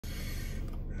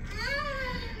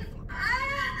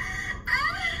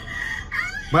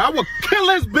Man, I will kill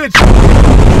this bitch.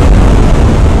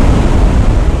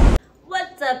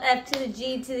 What's up, F to the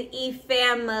G to the E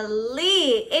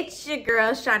family? It's your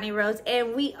girl, Shawnee Rose,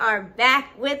 and we are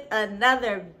back with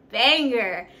another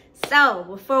banger. So,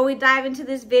 before we dive into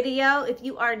this video, if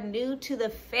you are new to the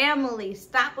family,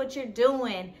 stop what you're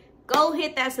doing. Go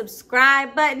hit that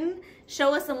subscribe button.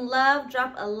 Show us some love.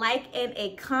 Drop a like and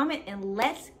a comment, and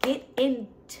let's get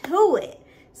into it.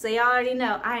 So y'all already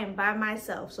know I am by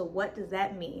myself. So what does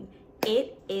that mean?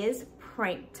 It is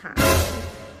prank time.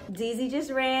 DZ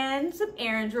just ran some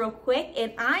errands real quick,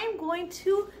 and I am going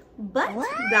to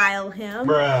dial him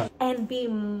and be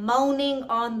moaning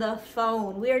on the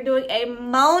phone. We are doing a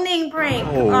moaning prank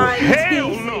on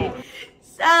DZ. No.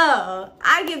 So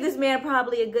I give this man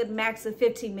probably a good max of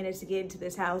 15 minutes to get into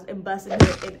this house and bust in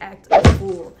here and act a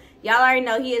fool. Y'all already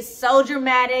know he is so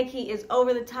dramatic. He is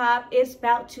over the top. It's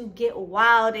about to get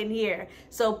wild in here.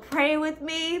 So pray with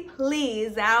me,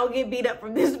 please. I don't get beat up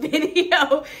from this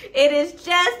video. It is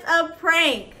just a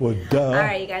prank. Well, duh. All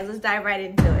right, you guys, let's dive right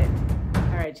into it.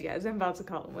 All right, you guys, I'm about to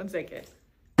call him. 1 second.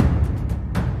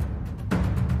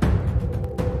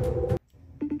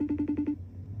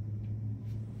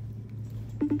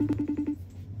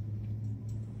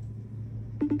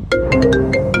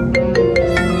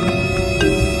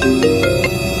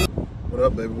 What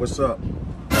up, baby? What's up?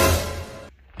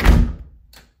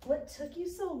 What took you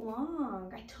so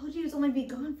long? I told you he was only be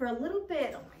gone for a little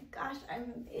bit. Oh my gosh, I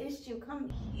missed you. Come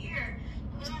here.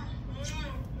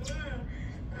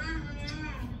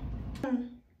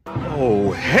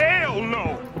 Oh, hell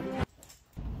no!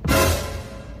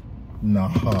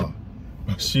 Nah,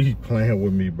 she playing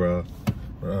with me, bro.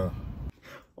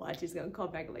 Watch, he's gonna call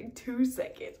back in like 2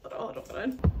 seconds. Hold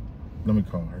on. Let me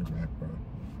call her back, bro.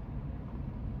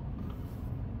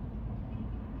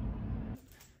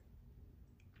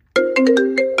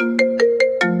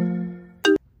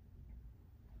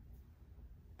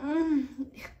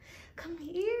 Come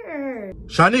here.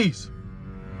 Shanice!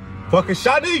 Fucking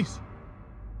Shanice!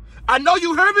 I know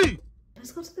you heard me!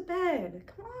 Let's go to the bed.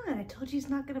 Come on. I told you he's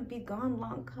not gonna be gone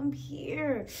long. Come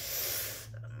here.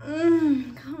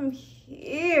 Come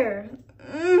here.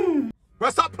 Bro,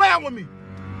 stop playing with me!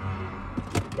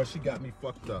 But she got me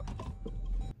fucked up.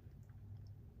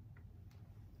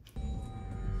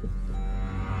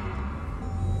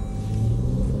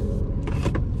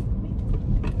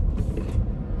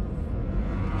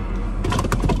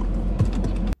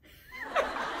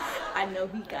 I know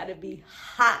he gotta be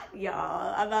hot,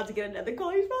 y'all. I'm about to get another call.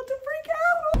 He's about to freak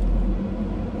out.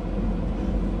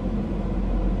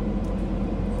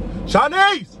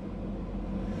 Shanice!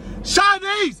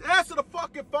 Shanice! Answer the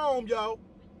fucking phone, yo.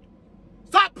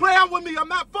 Stop playing with me. I'm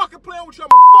not fucking playing with you. I'm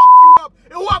gonna fuck you up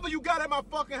and whoever you got at my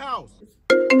fucking house.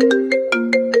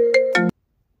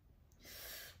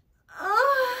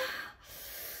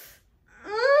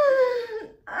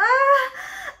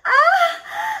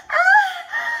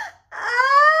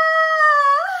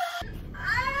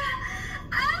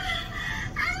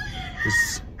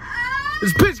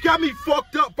 This bitch got me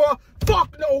fucked up, bro.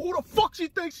 Fuck no, who the fuck she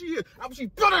thinks she is? She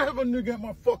better have a nigga at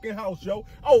my fucking house, yo.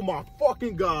 Oh my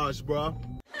fucking gosh, bro.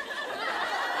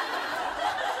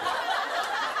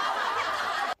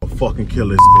 I'll fucking kill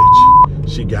this bitch.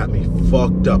 She got me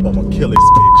fucked up. I'ma kill this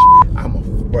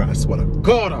bitch. Bro, I swear to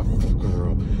God,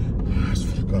 girl. I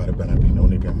swear to God, there better not be no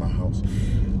nigga at my house.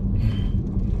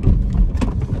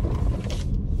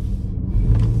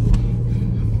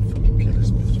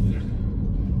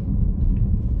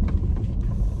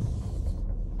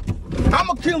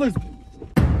 I'ma kill this.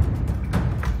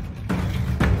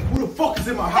 Who the fuck is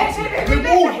in my house?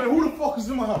 Man, who the fuck is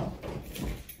in my house?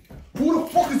 Who the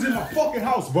fuck is in my fucking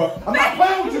house, bro? I'm not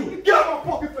playing with you. Get out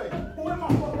my fucking face. Who in my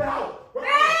fucking house?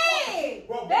 Babe!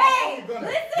 Babe!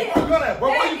 Listen! Bro,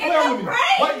 why you playing with me?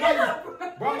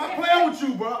 Bro, I'm not playing with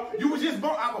you, bro. You was just,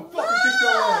 bro, I will fucking kick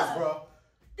your ass, bro.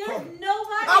 There's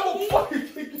nobody. I will fucking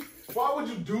kick you. Why would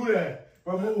you do that?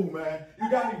 Bro, move, man. You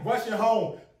got me rushing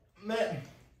home. Man.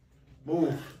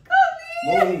 Move. Come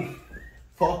here. Move.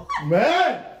 Fuck,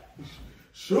 man.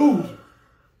 Shoot.